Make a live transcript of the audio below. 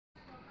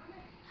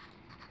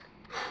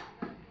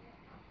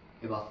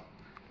Hey, boss.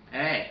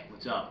 Hey,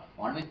 what's up?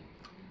 Want me?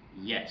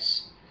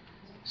 Yes.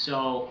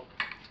 So,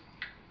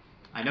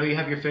 I know you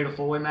have your fatal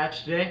four-way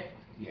match today.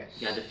 Yes.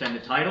 You gotta defend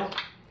the title.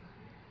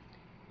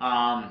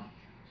 I'm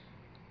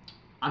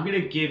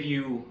gonna give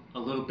you a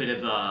little bit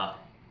of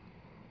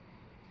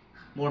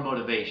more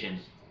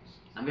motivation.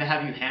 I'm gonna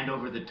have you hand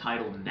over the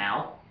title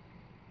now.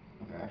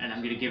 Okay. And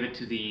I'm gonna give it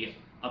to the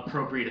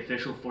appropriate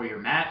official for your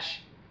match,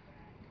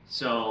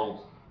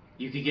 so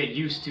you can get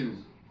used to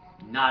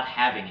not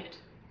having it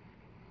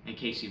in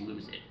case you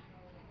lose it.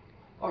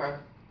 Okay.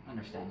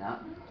 Understand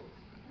that.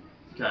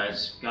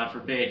 Because, God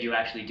forbid, you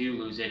actually do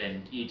lose it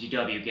and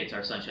ACWF gets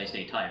our Sunshine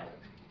State title.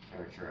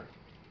 Very true.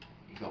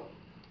 You go.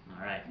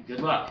 Alright, good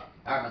luck.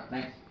 Alright,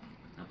 thanks.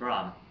 No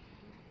problem.